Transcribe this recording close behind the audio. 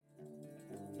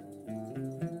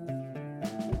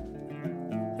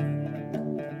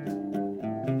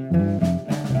Shalom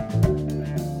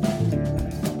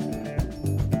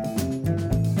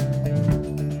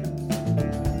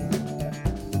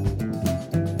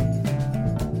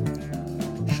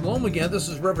again, this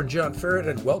is Reverend John Ferret,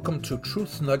 and welcome to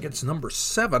Truth Nuggets number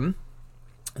 7.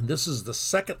 And this is the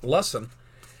second lesson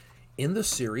in the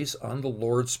series on the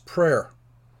Lord's Prayer.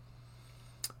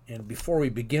 And before we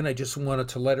begin, I just wanted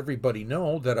to let everybody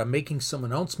know that I'm making some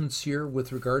announcements here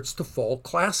with regards to fall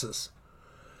classes.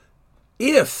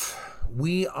 If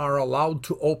we are allowed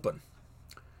to open,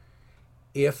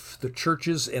 if the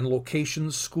churches and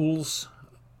locations, schools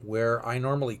where I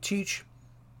normally teach,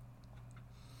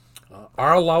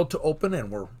 are allowed to open and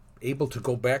we're able to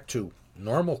go back to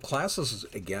normal classes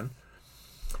again,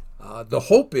 the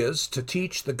hope is to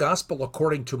teach the gospel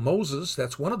according to Moses.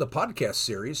 That's one of the podcast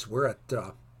series. We're at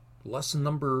lesson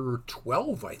number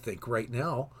 12, I think, right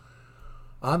now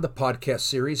on the podcast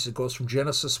series. It goes from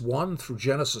Genesis 1 through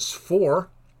Genesis 4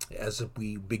 as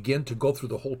we begin to go through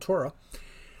the whole Torah.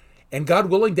 And God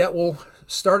willing, that will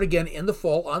start again in the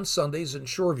fall on Sundays in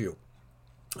Shoreview.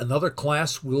 Another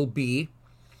class will be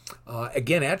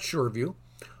again at Shoreview,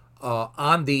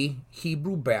 on the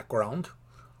Hebrew background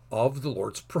of the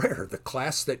Lord's Prayer, the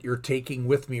class that you're taking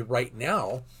with me right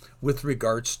now with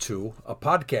regards to a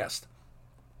podcast.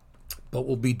 But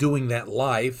we'll be doing that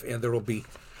live, and there will be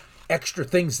extra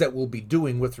things that we'll be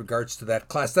doing with regards to that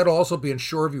class. That'll also be in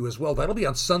Shoreview as well. That'll be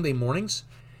on Sunday mornings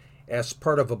as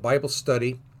part of a Bible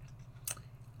study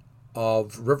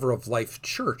of River of Life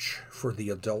Church for the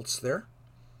adults there.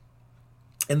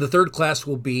 And the third class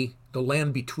will be The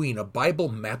Land Between, a Bible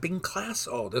mapping class.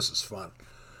 Oh, this is fun.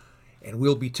 And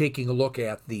we'll be taking a look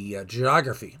at the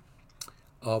geography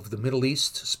of the Middle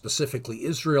East, specifically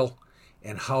Israel,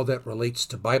 and how that relates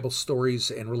to Bible stories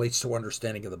and relates to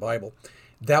understanding of the Bible.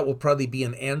 That will probably be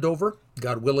in Andover.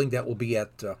 God willing, that will be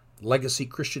at Legacy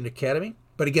Christian Academy.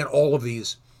 But again, all of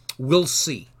these we'll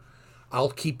see.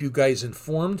 I'll keep you guys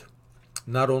informed,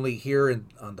 not only here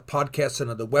on the podcast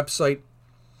and on the website,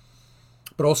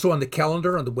 but also on the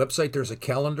calendar. On the website, there's a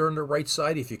calendar on the right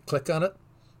side. If you click on it,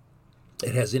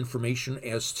 it has information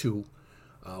as to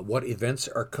what events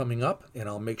are coming up, and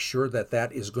I'll make sure that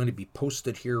that is going to be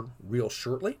posted here real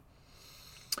shortly.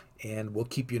 And we'll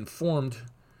keep you informed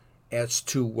as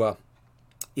to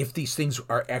if these things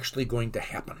are actually going to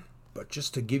happen. But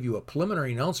just to give you a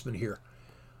preliminary announcement here,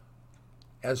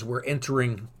 as we're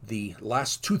entering the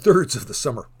last 2/3 of the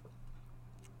summer.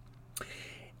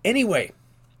 Anyway,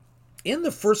 in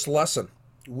the first lesson,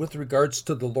 with regards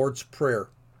to the Lord's Prayer,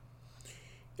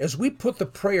 as we put the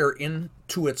prayer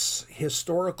into its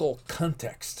historical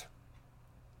context,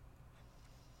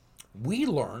 we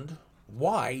learned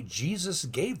why Jesus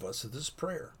gave us this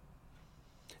prayer.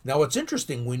 Now, it's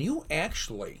interesting, when you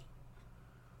actually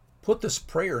put this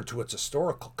prayer into its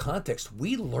historical context,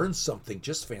 we learned something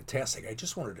just fantastic. I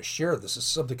just wanted to share this as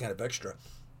something kind of extra.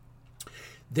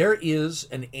 There is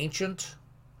an ancient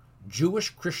Jewish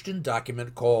Christian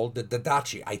document called the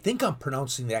Didache. I think I'm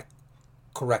pronouncing that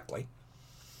correctly.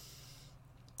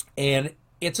 And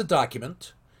it's a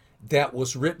document that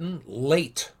was written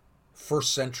late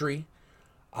 1st century,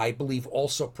 I believe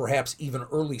also perhaps even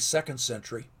early 2nd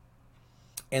century.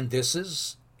 And this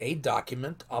is a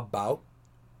document about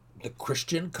the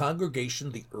Christian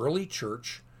congregation, the early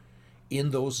church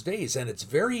in those days. And it's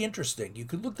very interesting. You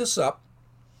can look this up.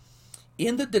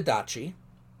 In the Didache,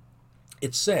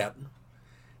 it said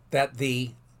that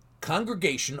the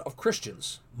congregation of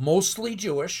Christians, mostly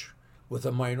Jewish, with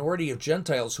a minority of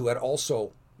Gentiles who had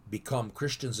also become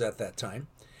Christians at that time,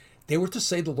 they were to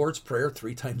say the Lord's Prayer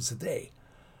 3 times a day.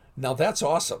 Now that's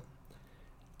awesome.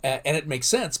 And it makes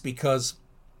sense because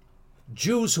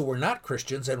Jews who were not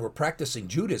Christians and were practicing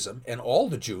Judaism, and all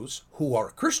the Jews who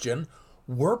are Christian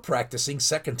were practicing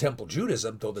Second Temple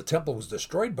Judaism, though the temple was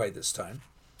destroyed by this time.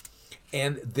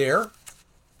 And their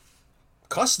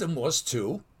custom was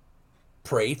to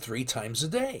pray 3 times a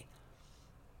day.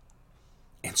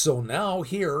 And so now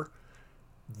here,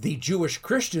 the Jewish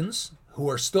Christians who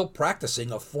are still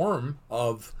practicing a form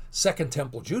of Second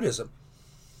Temple Judaism,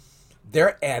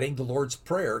 they're adding the Lord's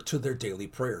Prayer to their daily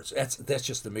prayers. That's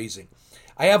just amazing.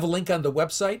 I have a link on the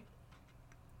website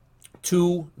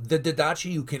to the Didache.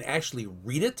 You can actually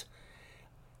read it.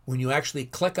 When you actually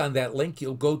click on that link,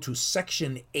 you'll go to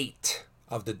section 8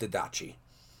 of the Didache.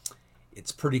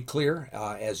 It's pretty clear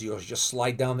as you'll just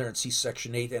slide down there and see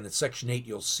section 8. And in section 8,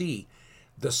 you'll see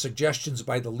the suggestions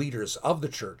by the leaders of the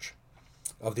church,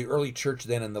 of the early church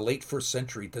then in the late 1st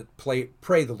century, to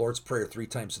pray the Lord's Prayer 3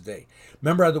 times a day.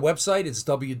 Remember, on the website, it's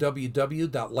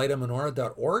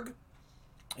www.lightofmenorah.org.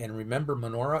 And remember,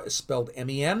 menorah is spelled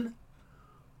M-E-N-O-R-A-H.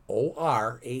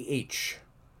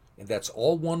 And that's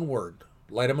all one word,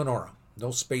 Light of Menorah. No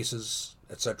spaces,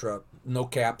 etc., no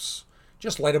caps,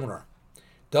 just Light of Menorah.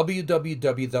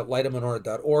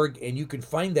 www.lightofmenorah.org, and you can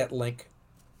find that link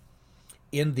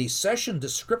in the session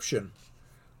description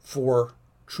for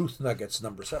Truth Nuggets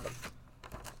number 7.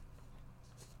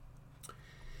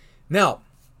 Now,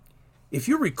 if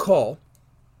you recall,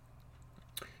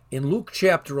 in Luke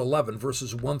chapter 11,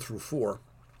 verses 1 through 4,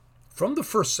 from the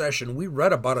first session, we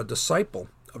read about a disciple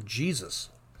of Jesus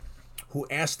who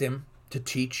asked him to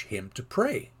teach him to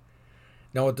pray.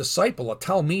 Now, a disciple, a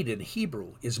talmid in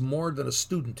Hebrew, is more than a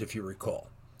student, if you recall,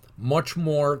 much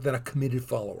more than a committed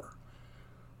follower.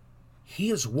 He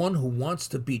is one who wants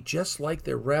to be just like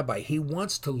their rabbi. He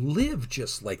wants to live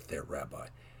just like their rabbi.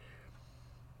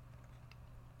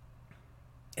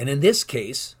 And in this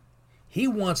case, he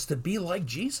wants to be like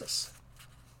Jesus.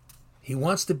 He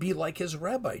wants to be like his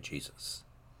rabbi, Jesus.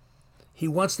 He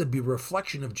wants to be a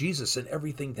reflection of Jesus in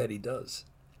everything that he does.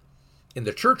 In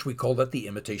the church, we call that the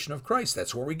imitation of Christ.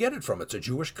 That's where we get it from. It's a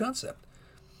Jewish concept.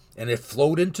 And it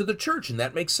flowed into the church, and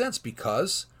that makes sense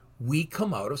because we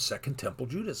come out of Second Temple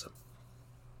Judaism.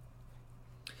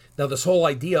 Now, this whole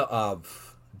idea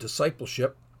of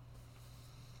discipleship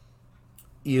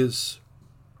is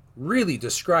really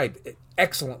described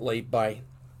excellently by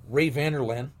Ray Vander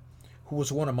Laan, who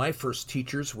was one of my first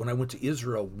teachers when I went to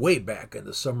Israel way back in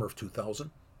the summer of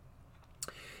 2000.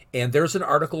 And there's an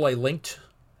article I linked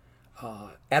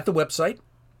at the website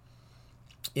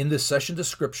in the session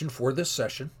description for this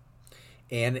session.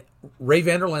 And Ray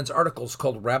Vander Laan's article is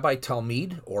called Rabbi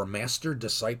Talmid, or Master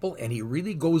Disciple, and he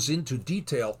really goes into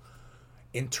detail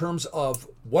in terms of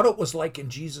what it was like in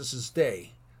Jesus'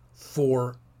 day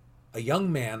for a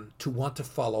young man to want to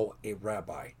follow a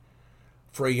rabbi,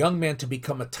 for a young man to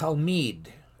become a talmid,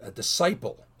 a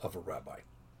disciple of a rabbi.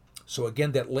 So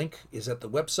again, that link is at the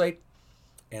website,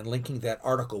 and linking that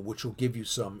article, which will give you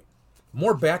some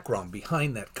more background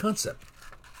behind that concept.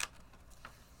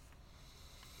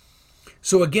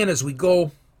 So again, as we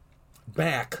go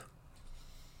back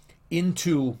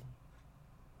into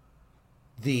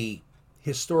the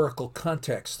historical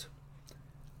context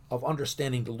of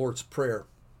understanding the Lord's Prayer,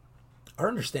 our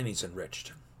understanding is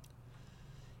enriched.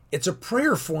 It's a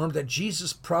prayer form that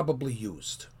Jesus probably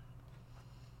used.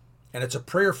 And it's a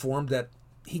prayer form that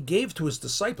he gave to his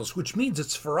disciples, which means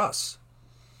it's for us.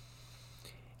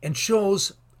 And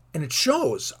it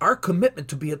shows our commitment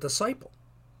to be a disciple.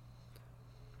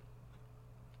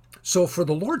 So for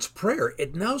the Lord's Prayer,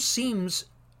 it now seems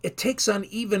it takes on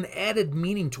even added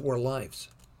meaning to our lives,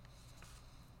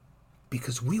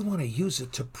 because we want to use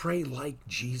it to pray like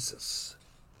Jesus.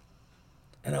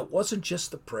 And it wasn't just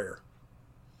the prayer.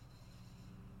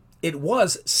 It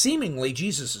was seemingly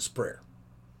Jesus' prayer.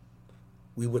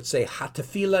 We would say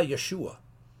Hatafila Yeshua,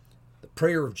 the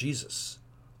prayer of Jesus,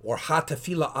 or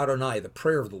Hatafila Adonai, the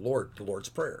prayer of the Lord, the Lord's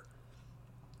Prayer.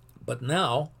 But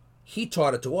now, he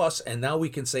taught it to us, and now we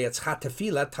can say it's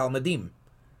Hatafila Talmidim,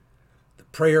 the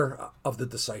prayer of the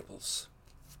disciples.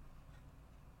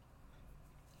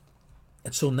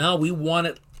 And so now we want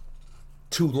it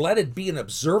to let it be an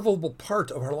observable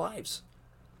part of our lives.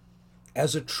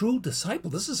 As a true disciple,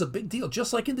 this is a big deal,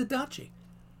 just like in Didache.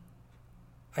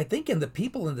 I think in the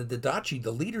people in the Didache,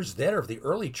 the leaders there of the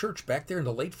early church back there in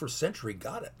the late 1st century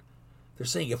got it. They're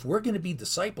saying if we're going to be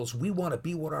disciples, we want to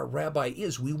be what our rabbi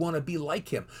is. We want to be like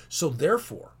him. So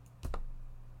therefore,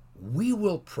 we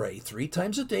will pray 3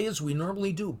 times a day as we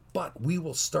normally do, but we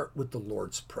will start with the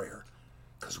Lord's Prayer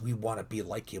because we want to be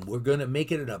like him. We're going to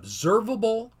make it an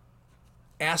observable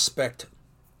aspect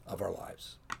of our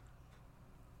lives.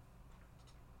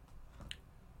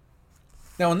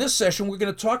 Now, in this session, we're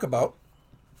going to talk about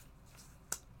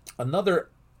another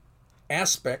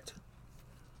aspect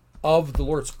of the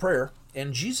Lord's Prayer,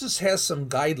 and Jesus has some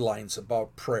guidelines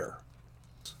about prayer.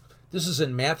 This is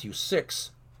in Matthew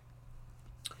 6,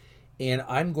 and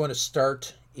I'm going to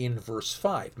start in verse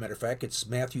 5. Matter of fact, it's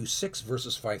Matthew 6,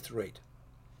 verses 5 through 8.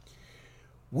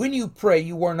 When you pray,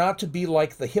 you are not to be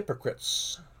like the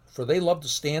hypocrites, for they love to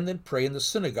stand and pray in the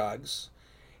synagogues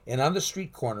and on the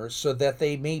street corners, so that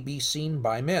they may be seen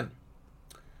by men.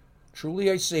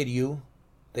 Truly I say to you,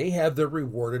 they have their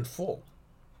reward in full.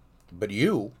 But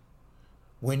you,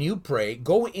 when you pray,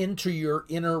 go into your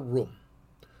inner room,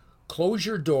 close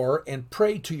your door, and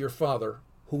pray to your Father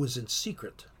who is in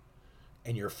secret.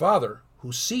 And your Father,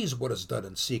 who sees what is done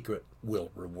in secret,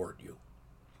 will reward you.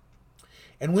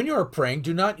 And when you are praying,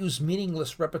 do not use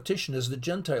meaningless repetition as the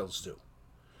Gentiles do,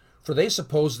 for they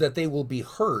suppose that they will be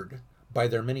heard by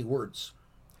their many words.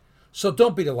 So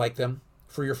don't be like them,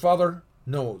 for your Father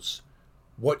knows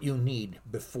what you need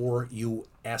before you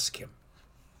ask him.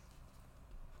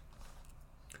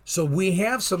 So we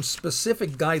have some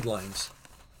specific guidelines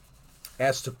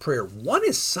as to prayer. One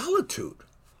is solitude.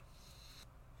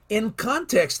 In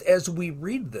context, as we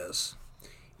read this,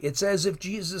 it's as if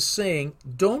Jesus is saying,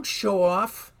 don't show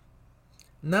off,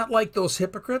 not like those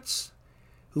hypocrites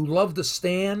who love to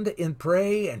stand and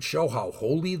pray and show how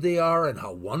holy they are and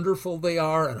how wonderful they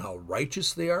are and how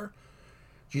righteous they are.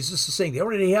 Jesus is saying they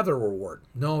already have their reward.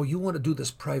 No, you want to do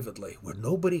this privately where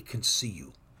nobody can see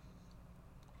you.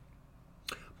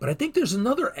 But I think there's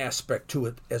another aspect to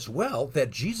it as well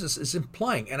that Jesus is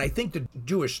implying, and I think the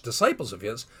Jewish disciples of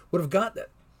his would have gotten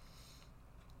it.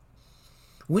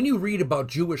 When you read about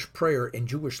Jewish prayer in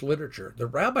Jewish literature, the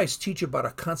rabbis teach about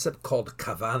a concept called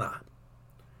kavana.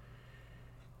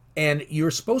 And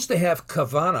you're supposed to have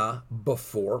kavana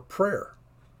before prayer.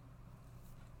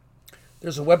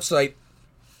 There's a website,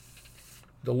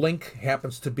 the link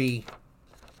happens to be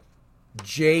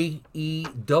JEWFAQ,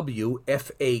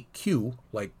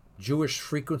 like Jewish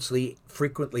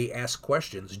frequently asked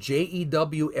questions,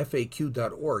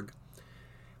 JEWFAQ.org,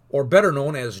 or better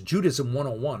known as Judaism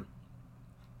 101.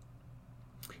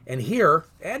 And here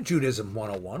at Judaism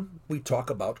 101, we talk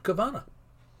about kavana.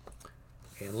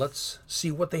 And let's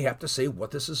see what they have to say,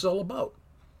 what this is all about.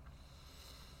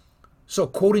 So,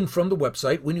 quoting from the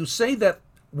website, when you say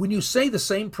the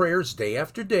same prayers day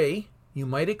after day, you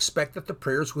might expect that the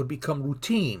prayers would become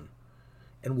routine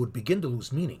and would begin to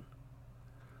lose meaning.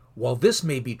 While this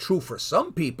may be true for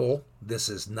some people, this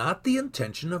is not the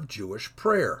intention of Jewish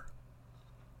prayer.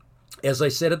 As I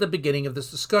said at the beginning of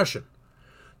this discussion,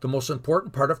 the most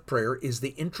important part of prayer is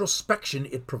the introspection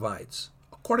it provides.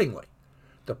 Accordingly,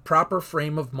 the proper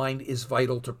frame of mind is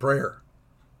vital to prayer.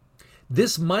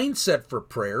 This mindset for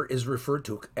prayer is referred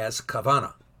to as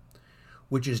kavana,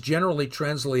 which is generally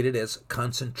translated as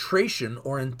concentration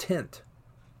or intent.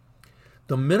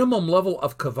 The minimum level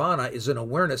of kavana is an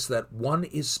awareness that one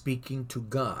is speaking to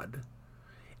God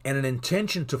and an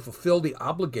intention to fulfill the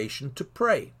obligation to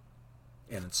pray.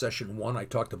 And in session 1, I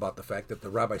talked about the fact that the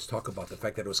rabbis talk about the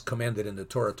fact that it was commanded in the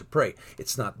Torah to pray.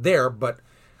 It's not there, but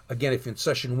again, if in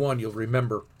session 1 you'll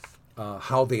remember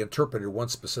how they interpreted one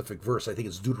specific verse. I think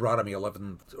it's Deuteronomy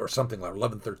 11 or something like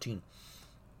 11:13.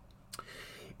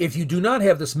 If you do not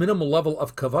have this minimal level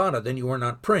of kavana, then you are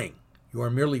not praying. You are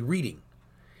merely reading.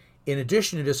 In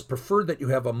addition, it is preferred that you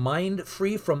have a mind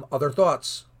free from other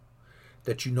thoughts,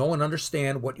 that you know and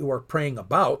understand what you are praying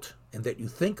about, and that you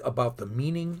think about the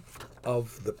meaning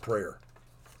of the prayer.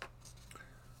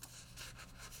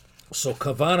 So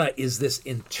kavana is this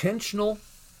intentional,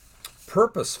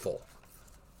 purposeful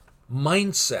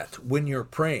mindset when you're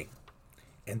praying,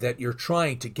 and that you're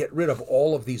trying to get rid of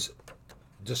all of these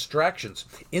distractions.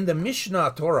 In the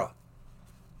Mishnah Torah,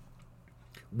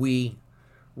 we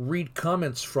read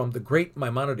comments from the great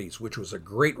Maimonides, which was a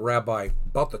great rabbi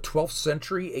about the 12th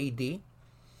century AD,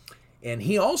 and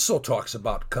he also talks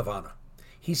about kavana.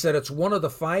 He said it's one of the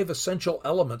 5 essential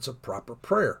elements of proper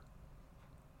prayer.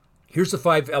 Here's the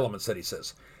 5 elements that he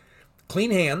says: clean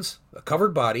hands, a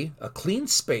covered body, a clean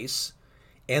space,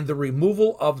 and the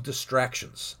removal of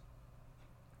distractions.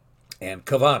 And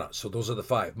kavana. So those are the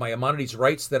 5. Maimonides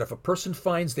writes that if a person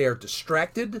finds they are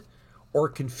distracted or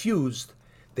confused,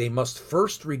 they must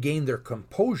first regain their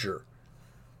composure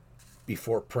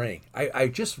before praying. I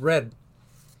just read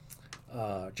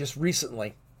just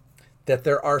recently that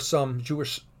there are some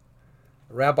Jewish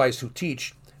rabbis who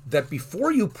teach that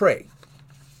before you pray,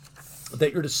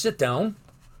 that you're to sit down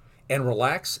and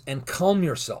relax and calm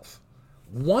yourself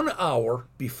 1 hour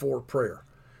before prayer.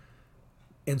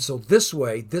 And so this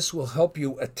way, this will help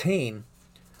you attain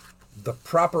the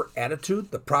proper attitude,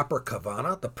 the proper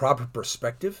kavana, the proper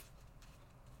perspective.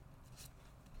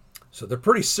 So they're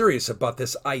pretty serious about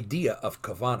this idea of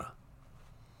kavana.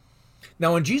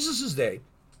 Now, in Jesus' day,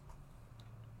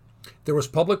 there was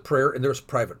public prayer and there was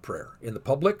private prayer. In the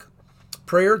public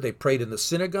prayer, they prayed in the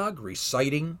synagogue,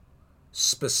 reciting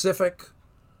specific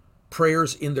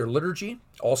prayers in their liturgy,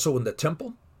 also in the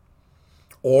temple,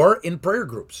 or in prayer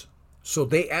groups. So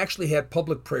they actually had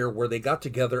public prayer where they got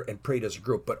together and prayed as a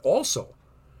group. But also,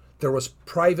 there was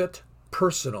private,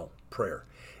 personal prayer.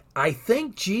 I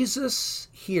think Jesus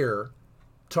here,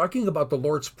 talking about the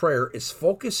Lord's Prayer, is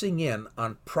focusing in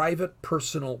on private,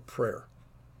 personal prayer.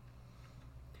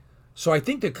 So I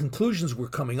think the conclusions we're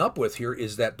coming up with here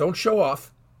is that don't show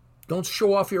off. Don't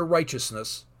show off your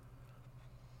righteousness.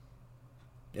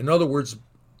 In other words,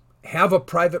 have a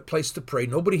private place to pray.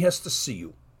 Nobody has to see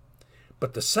you.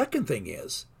 But the second thing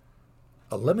is,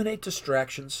 eliminate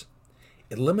distractions,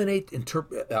 eliminate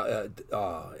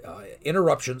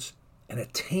interruptions, and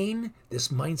attain this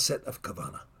mindset of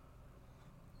kavana.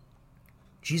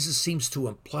 Jesus seems to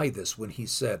imply this when he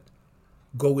said,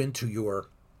 go into your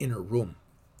inner room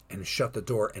and shut the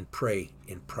door and pray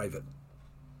in private.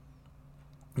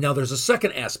 Now, there's a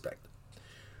second aspect.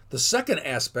 The second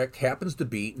aspect happens to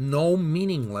be no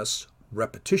meaningless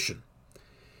repetition.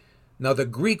 Now, the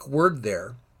Greek word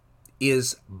there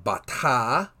is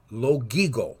bata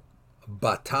logigo.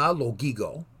 Bata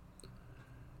logigo.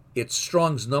 Its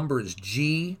Strong's number is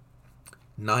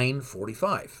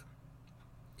G945.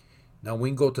 Now, we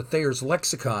can go to Thayer's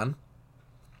lexicon.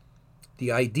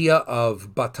 The idea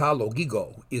of bata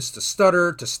logigo is to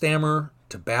stutter, to stammer,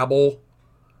 to babble,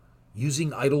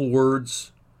 using idle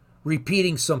words,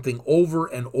 repeating something over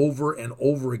and over and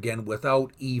over again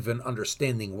without even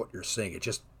understanding what you're saying. It's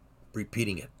just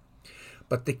repeating it.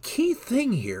 But the key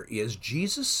thing here is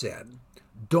Jesus said,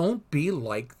 don't be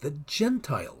like the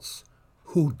Gentiles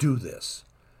who do this.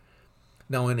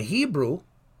 Now in Hebrew,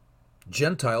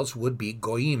 Gentiles would be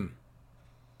goyim.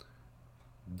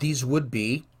 These would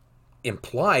be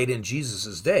implied in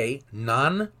Jesus' day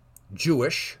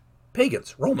non-Jewish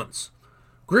pagans, Romans,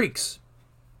 Greeks.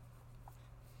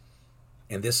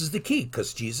 And this is the key,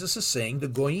 because Jesus is saying the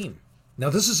goyim. Now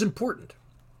this is important,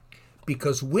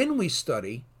 because when we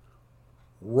study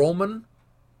Roman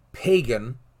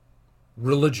pagan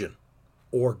religion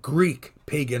or Greek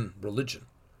pagan religion,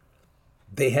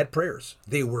 they had prayers.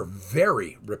 They were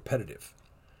very repetitive.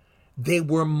 They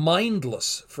were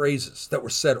mindless phrases that were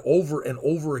said over and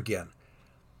over again.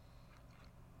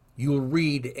 You'll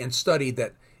read and study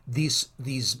that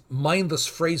these mindless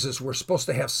phrases were supposed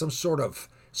to have some sort of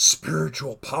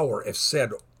spiritual power if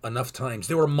said enough times.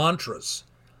 They were mantras.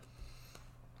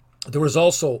 There was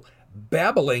also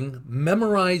babbling,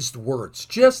 memorized words,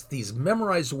 just these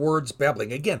memorized words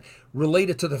babbling, again,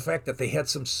 related to the fact that they had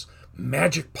some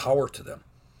magic power to them.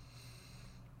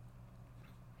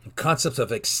 Concepts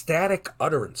of ecstatic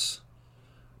utterance,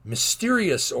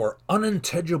 mysterious or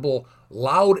unintelligible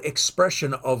loud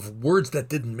expression of words that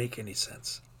didn't make any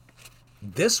sense.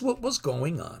 This what was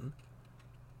going on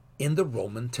in the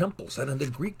Roman temples and in the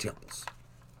Greek temples.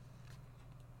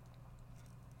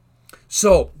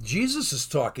 So Jesus is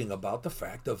talking about the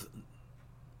fact of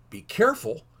be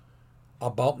careful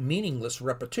about meaningless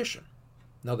repetition.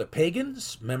 Now the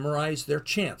pagans memorized their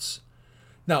chants.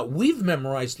 Now we've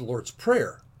memorized the Lord's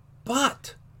Prayer,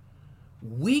 but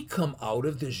we come out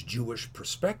of this Jewish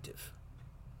perspective.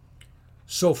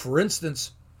 So for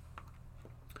instance,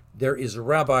 there is a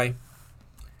rabbi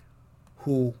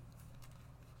who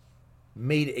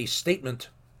made a statement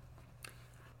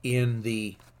in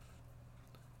the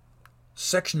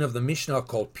section of the Mishnah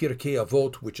called Pirkei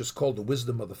Avot, which is called the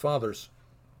Wisdom of the Fathers.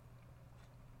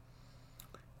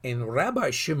 And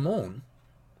Rabbi Shimon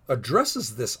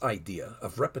addresses this idea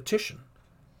of repetition.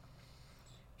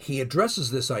 He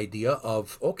addresses this idea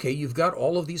of, okay, you've got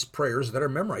all of these prayers that are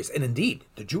memorized. And indeed,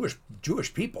 the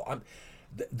Jewish people,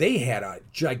 they had a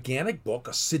gigantic book,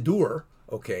 a Siddur,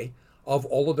 okay, of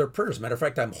all of their prayers. Matter of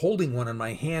fact, I'm holding one in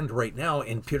my hand right now,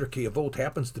 and Pirkei Avot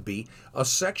happens to be a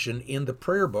section in the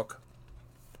prayer book.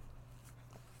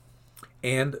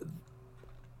 And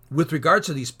with regards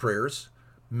to these prayers,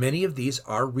 many of these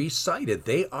are recited.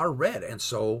 They are read. And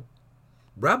so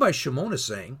Rabbi Shimon is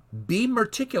saying, be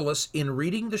meticulous in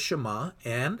reading the Shema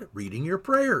and reading your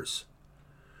prayers.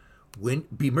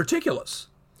 Be meticulous.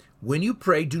 When you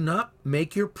pray, do not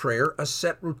make your prayer a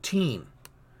set routine,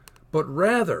 but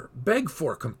rather beg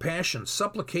for compassion,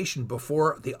 supplication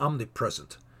before the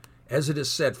Omnipresent. As it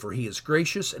is said, for he is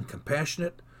gracious and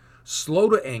compassionate, slow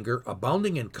to anger,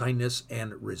 abounding in kindness,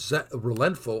 and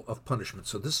relentful of punishment.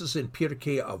 So this is in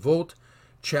Pirkei Avot,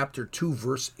 chapter 2,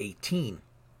 verse 18.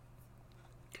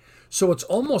 So it's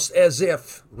almost as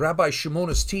if Rabbi Shimon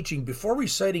is teaching, before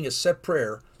reciting a set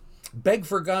prayer, beg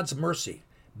for God's mercy,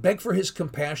 beg for his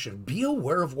compassion, be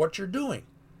aware of what you're doing.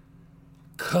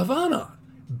 Kavana,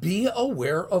 be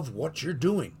aware of what you're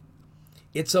doing.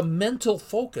 It's a mental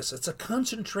focus, it's a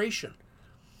concentration.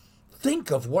 Think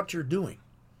of what you're doing.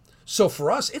 So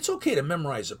for us, it's okay to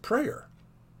memorize a prayer.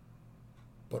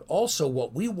 But also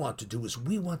what we want to do is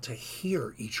we want to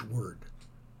hear each word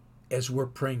as we're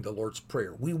praying the Lord's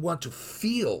Prayer. We want to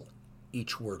feel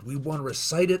each word. We want to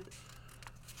recite it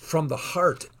from the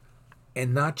heart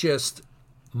and not just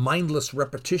mindless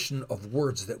repetition of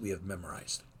words that we have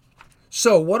memorized.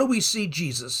 So what do we see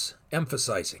Jesus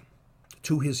emphasizing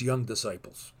to his young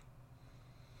disciples?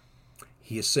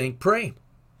 He is saying, pray.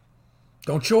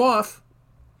 Don't show off.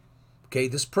 Okay,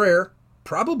 this prayer,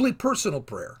 probably personal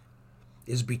prayer,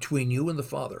 is between you and the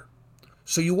Father.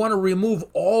 So you want to remove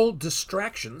all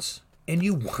distractions, and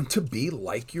you want to be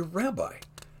like your rabbi.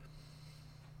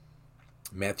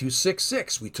 Matthew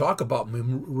 6:6, we talk about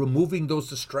removing those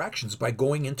distractions by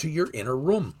going into your inner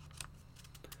room.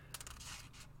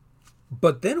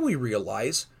 But then we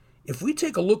realize if we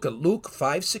take a look at Luke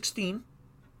 5:16,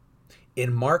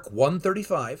 in Mark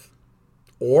 1:35,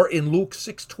 or in Luke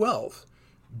 6:12,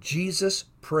 Jesus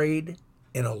prayed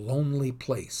in a lonely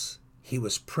place. He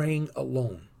was praying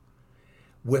alone,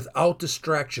 without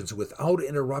distractions, without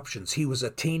interruptions. He was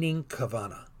attaining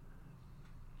kavana.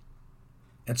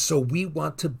 And so we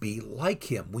want to be like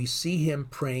him. We see him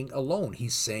praying alone.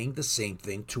 He's saying the same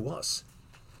thing to us.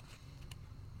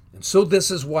 And so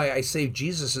this is why I say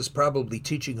Jesus is probably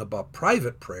teaching about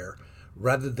private prayer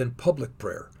rather than public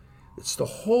prayer. It's the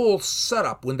whole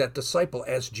setup when that disciple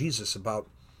asked Jesus about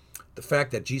the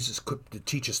fact that Jesus could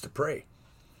teach us to pray.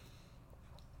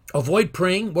 Avoid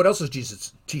praying. What else is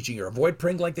Jesus teaching here? Avoid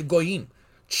praying like the Goyim,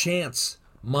 chants,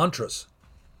 mantras.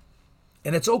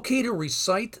 And it's okay to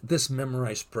recite this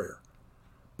memorized prayer,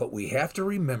 but we have to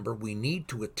remember we need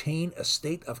to attain a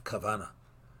state of kavana,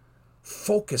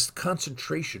 focused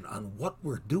concentration on what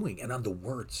we're doing and on the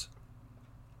words.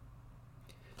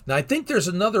 Now, I think there's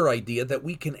another idea that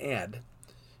we can add,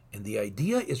 and the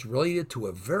idea is related to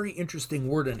a very interesting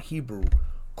word in Hebrew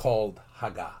called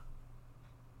Hagah.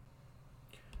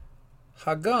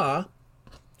 Hagah,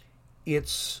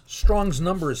 its Strong's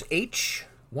number is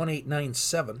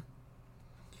H1897.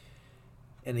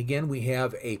 And again, we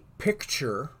have a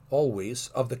picture always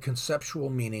of the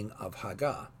conceptual meaning of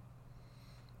Hagah.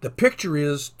 The picture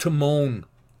is to moan,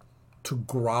 to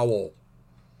growl,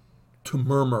 to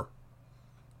murmur.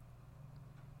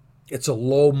 It's a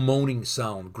low moaning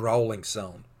sound, growling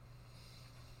sound.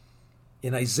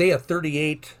 In Isaiah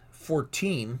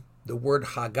 38:14, the word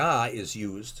Hagah is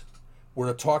used, where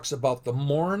it talks about the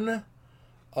mourn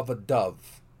of a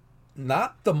dove.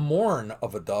 Not the mourn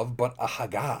of a dove, but a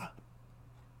Hagah.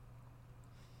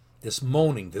 This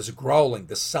moaning, this growling,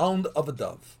 the sound of a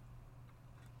dove.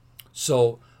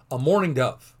 So a mourning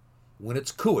dove, when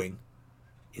it's cooing,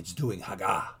 it's doing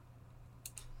Hagah.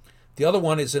 The other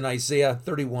one is in Isaiah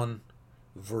 31,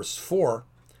 verse 4,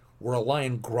 where a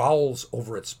lion growls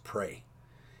over its prey.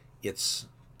 It's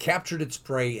captured its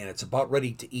prey and it's about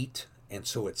ready to eat, and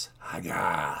so it's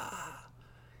Hagah.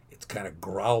 It's kind of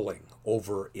growling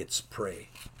over its prey.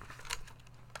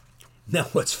 Now,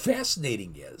 what's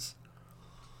fascinating is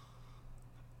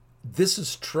this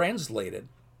is translated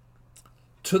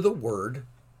to the word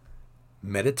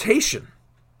meditation.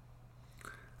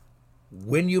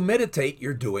 When you meditate,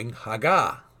 you're doing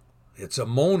Hagah. It's a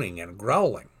moaning and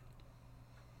growling.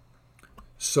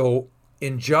 So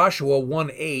in Joshua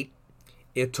 1:8,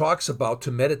 it talks about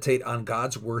to meditate on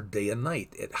God's word day and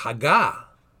night. It Hagah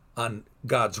on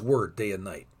God's word day and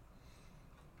night.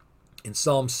 In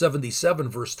Psalm 77,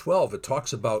 verse 12, it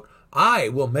talks about, I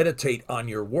will meditate on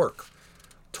your work,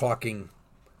 talking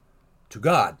to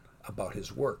God about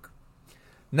his work.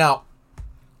 Now,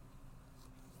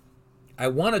 I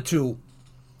wanted to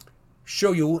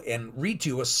show you and read to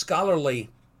you a scholarly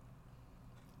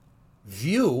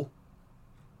view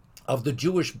of the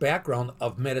Jewish background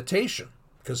of meditation,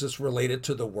 because it's related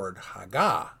to the word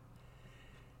Hagah.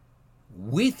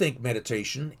 We think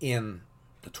meditation in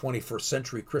the 21st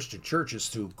century Christian church is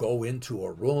to go into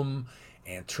a room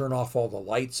and turn off all the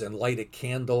lights and light a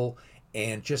candle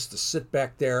and just to sit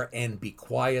back there and be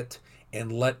quiet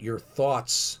and let your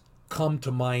thoughts come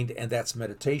to mind, and that's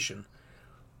meditation.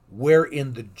 Where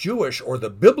in the Jewish or the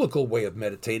biblical way of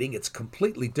meditating, it's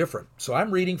completely different. So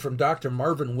I'm reading from Dr.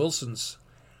 Marvin Wilson's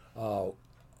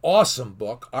awesome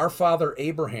book, Our Father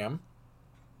Abraham.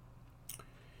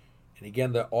 And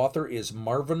again, the author is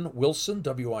Marvin Wilson,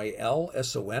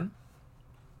 Wilson.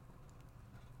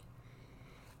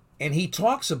 And he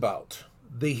talks about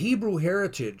the Hebrew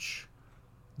heritage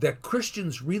that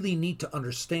Christians really need to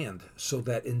understand so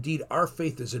that indeed our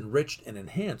faith is enriched and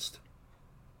enhanced.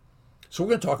 So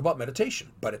we're going to talk about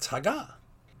meditation, but it's Hagah.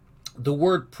 The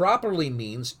word properly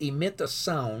means emit a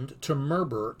sound, to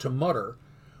murmur, to mutter,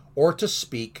 or to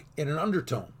speak in an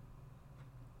undertone.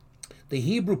 The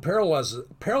Hebrew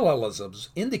parallelisms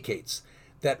indicates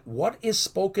that what is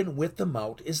spoken with the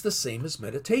mouth is the same as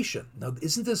meditation. Now,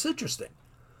 isn't this interesting?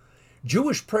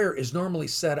 Jewish prayer is normally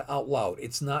said out loud.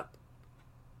 It's not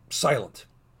silent.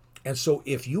 And so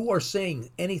if you are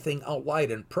saying anything out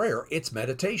loud in prayer, it's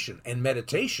meditation. And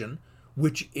meditation,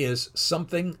 which is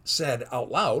something said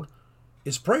out loud,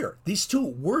 is prayer. These two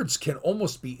words can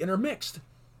almost be intermixed.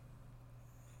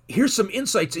 Here's some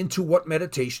insights into what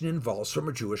meditation involves from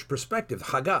a Jewish perspective.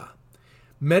 Hagah.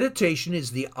 Meditation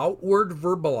is the outward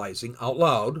verbalizing out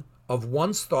loud of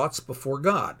one's thoughts before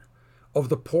God, of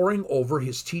the poring over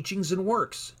his teachings and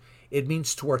works. It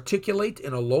means to articulate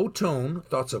in a low tone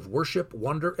thoughts of worship,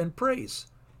 wonder, and praise.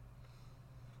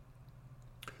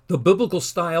 The biblical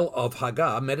style of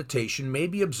Haggah meditation may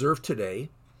be observed today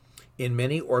in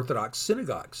many Orthodox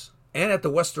synagogues and at the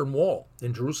Western Wall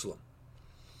in Jerusalem.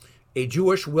 A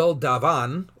Jewish will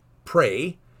daven,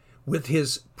 pray, with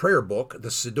his prayer book, the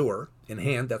Siddur, in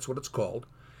hand, that's what it's called,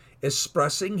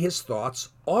 expressing his thoughts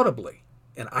audibly.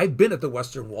 And I've been at the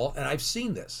Western Wall, and I've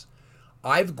seen this.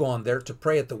 I've gone there to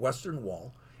pray at the Western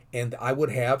Wall, and I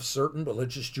would have certain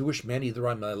religious Jewish men either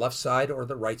on my left side or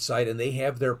the right side, and they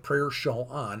have their prayer show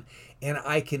on, and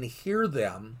I can hear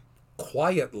them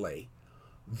quietly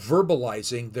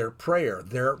verbalizing their prayer,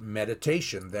 their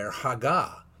meditation, their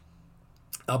Haggah.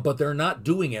 But they're not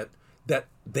doing it that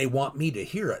they want me to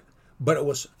hear it. But it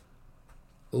was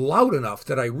loud enough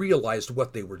that I realized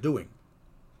what they were doing.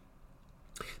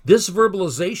 This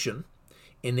verbalization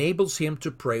enables him to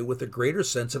pray with a greater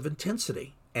sense of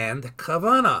intensity and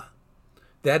kavana,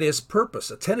 that is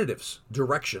purpose, attentives,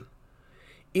 direction.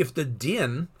 If the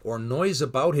din or noise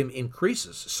about him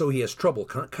increases, so he has trouble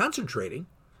concentrating,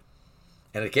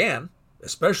 and again,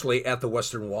 especially at the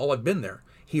Western Wall, I've been there,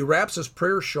 he wraps his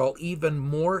prayer shawl even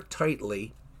more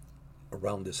tightly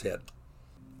around his head.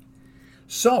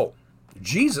 So,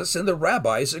 Jesus and the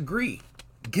rabbis agree.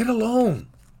 Get alone.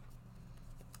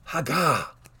 Haggah.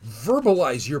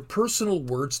 Verbalize your personal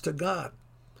words to God.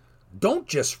 Don't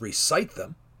just recite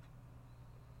them.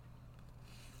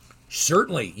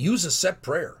 Certainly, use a set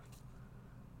prayer,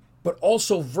 but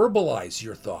also verbalize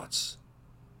your thoughts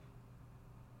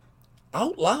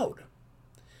out loud.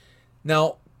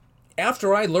 Now,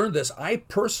 after I learned this, I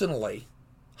personally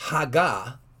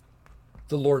Haggah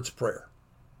the Lord's Prayer.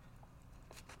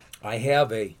 I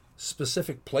have a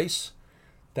specific place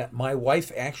that my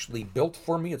wife actually built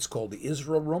for me. It's called the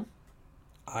Israel Room.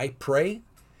 I pray,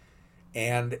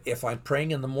 and if I'm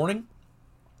praying in the morning,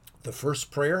 the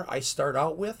first prayer I start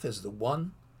out with is the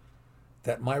one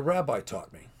that my rabbi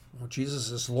taught me. Well, Jesus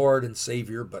is Lord and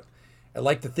Savior, but I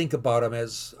like to think about him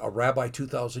as a rabbi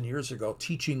 2,000 years ago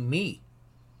teaching me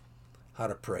how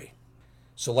to pray.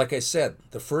 So like I said,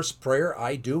 the first prayer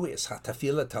I do is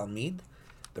Hatafila Talmid,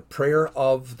 the prayer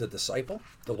of the disciple,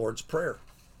 the Lord's Prayer.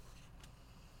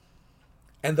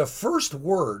 And the first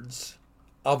words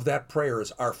of that prayer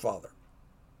is Our Father.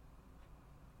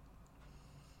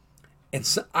 And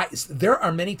so there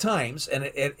are many times, and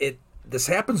this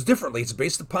happens differently, it's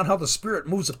based upon how the Spirit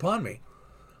moves upon me,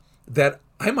 that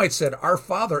I might say Our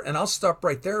Father, and I'll stop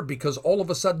right there because all of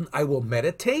a sudden I will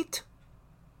meditate,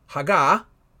 Haggah.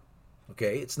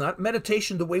 Okay, it's not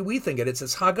meditation the way we think it. It's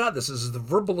Haggah. This is the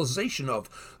verbalization of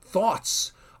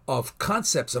thoughts, of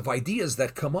concepts, of ideas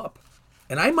that come up.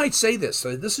 And I might say this.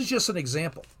 So this is just an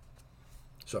example.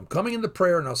 So I'm coming into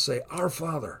prayer and I'll say, Our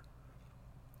Father.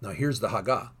 Now here's the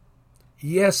Haggah.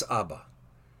 Yes, Abba.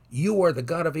 You are the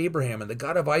God of Abraham and the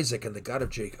God of Isaac and the God of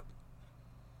Jacob.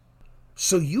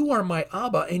 So you are my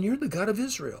Abba and you're the God of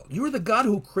Israel. You are the God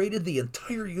who created the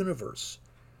entire universe.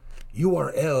 You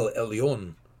are El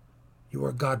Elyon. You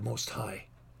are God Most High.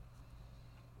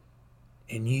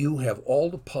 And you have all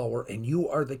the power, and you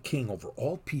are the king over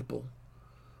all people,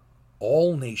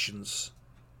 all nations,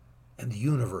 and the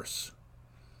universe.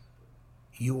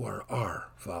 You are our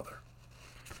Father.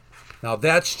 Now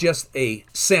that's just a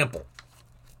sample,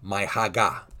 my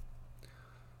Haggah.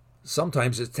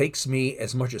 Sometimes it takes me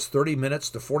as much as 30 minutes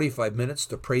to 45 minutes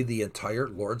to pray the entire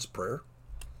Lord's Prayer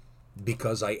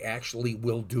because I actually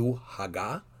will do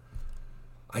Haggah.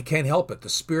 I can't help it. The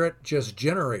Spirit just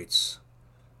generates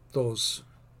those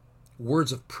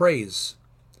words of praise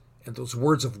and those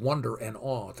words of wonder and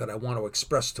awe that I want to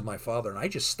express to my Father. And I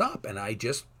just stop and I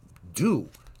just do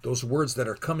those words that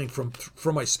are coming from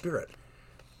my spirit.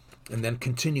 And then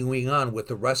continuing on with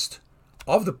the rest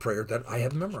of the prayer that I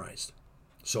have memorized.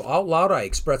 So out loud I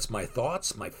express my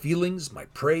thoughts, my feelings, my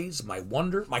praise, my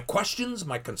wonder, my questions,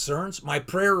 my concerns, my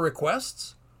prayer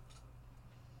requests.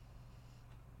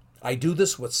 I do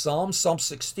this with Psalm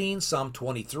 16, Psalm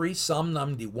 23, Psalm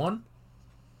 91.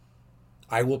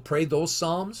 I will pray those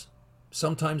Psalms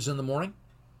sometimes in the morning,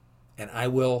 and I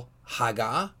will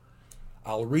Haggah.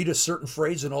 I'll read a certain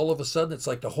phrase, and all of a sudden it's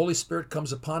like the Holy Spirit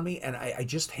comes upon me, and I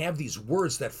just have these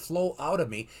words that flow out of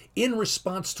me in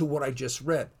response to what I just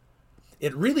read.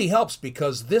 It really helps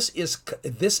because this is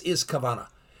Kavanah.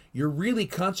 You're really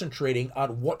concentrating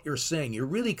on what you're saying. You're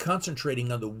really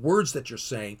concentrating on the words that you're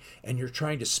saying, and you're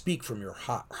trying to speak from your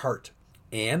heart.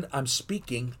 And I'm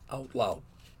speaking out loud.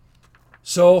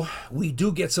 So we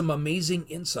do get some amazing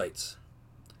insights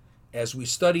as we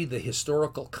study the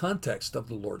historical context of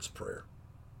the Lord's Prayer.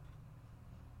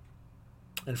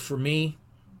 And for me,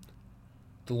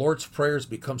 the Lord's Prayer has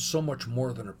become so much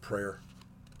more than a prayer.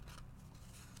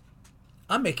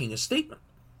 I'm making a statement.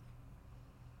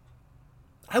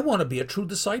 I want to be a true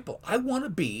disciple. I want to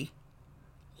be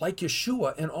like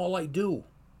Yeshua in all I do,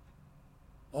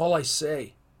 all I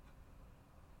say.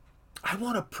 I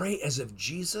want to pray as if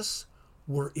Jesus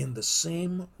were in the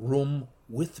same room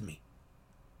with me.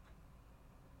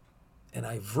 And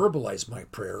I verbalize my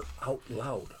prayer out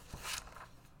loud.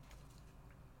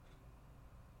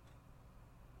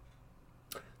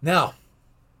 Now,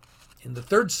 in the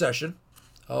third session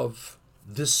of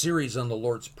this series on the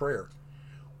Lord's Prayer,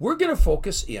 we're going to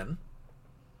focus in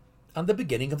on the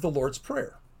beginning of the Lord's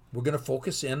Prayer. We're going to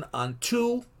focus in on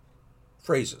two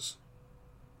phrases.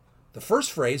 The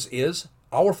first phrase is,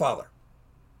 Our Father.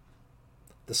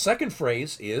 The second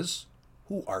phrase is,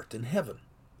 Who art in heaven.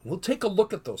 We'll take a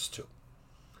look at those two.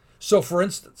 So, for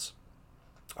instance,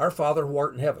 Our Father who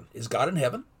art in heaven. Is God in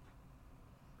heaven?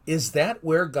 Is that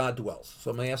where God dwells? So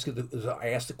I'm going to ask you, I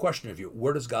asked the question of you,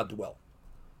 where does God dwell?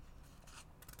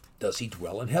 Does he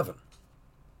dwell in heaven?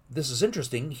 This is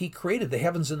interesting. He created the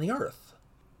heavens and the earth.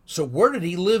 So where did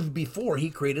he live before he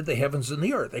created the heavens and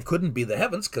the earth? It couldn't be the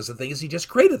heavens, because the thing is, he just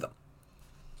created them.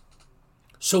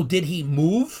 So did he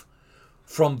move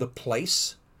from the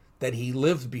place that he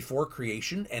lived before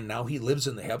creation and now he lives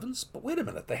in the heavens? But wait a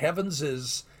minute. The heavens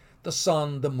is the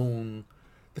sun, the moon,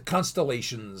 the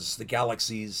constellations, the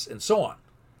galaxies, and so on.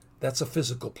 That's a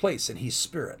physical place, and he's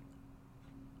spirit.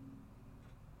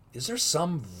 Is there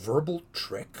some verbal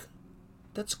trick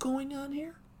that's going on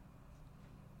here?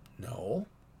 No.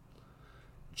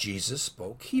 Jesus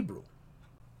spoke Hebrew.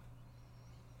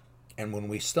 And when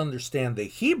we understand the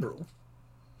Hebrew,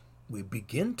 we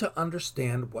begin to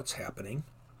understand what's happening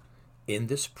in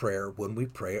this prayer when we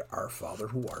pray, Our Father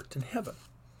who art in heaven.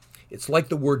 It's like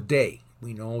the word day.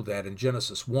 We know that in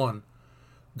Genesis 1,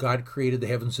 God created the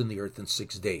heavens and the earth in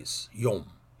 6 days,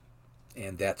 Yom.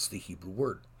 And that's the Hebrew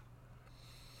word.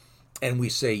 And we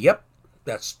say, yep,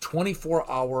 that's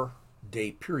 24-hour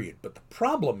day period. But the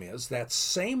problem is that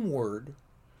same word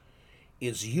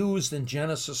is used in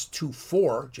Genesis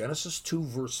 2:4, Genesis 2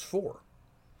 verse 4,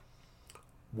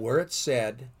 where it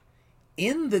said,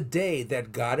 in the day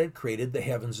that God had created the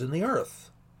heavens and the earth.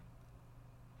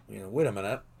 Wait a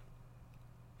minute.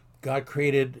 God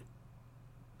created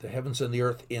the heavens and the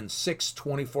earth in 6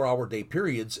 24-hour day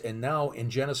periods, and now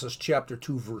in Genesis chapter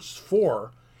 2 verse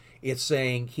 4, it's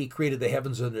saying he created the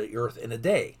heavens and the earth in a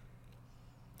day.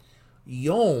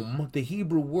 Yom, the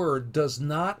Hebrew word, does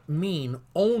not mean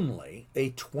only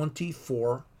a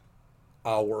 24-hour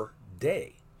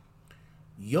day.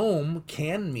 Yom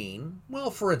can mean,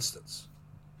 well, for instance,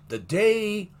 the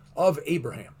day of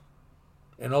Abraham.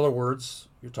 In other words,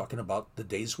 you're talking about the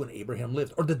days when Abraham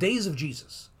lived, or the days of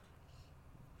Jesus.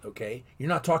 Okay? You're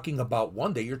not talking about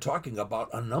one day, you're talking about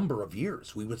a number of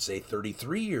years. We would say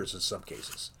 33 years in some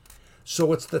cases.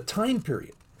 So it's the time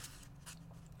period.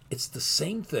 It's the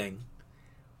same thing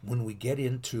when we get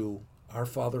into Our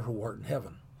Father who art in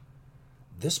heaven.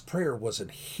 This prayer was in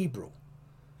Hebrew.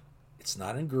 It's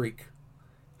not in Greek,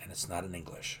 and it's not in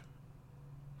English.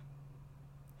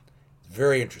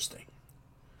 Very interesting.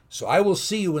 So I will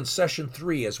see you in session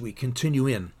 3 as we continue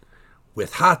in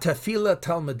with Ha-Tefillah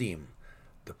Talmidim,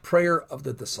 the prayer of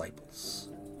the disciples.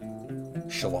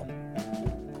 Shalom.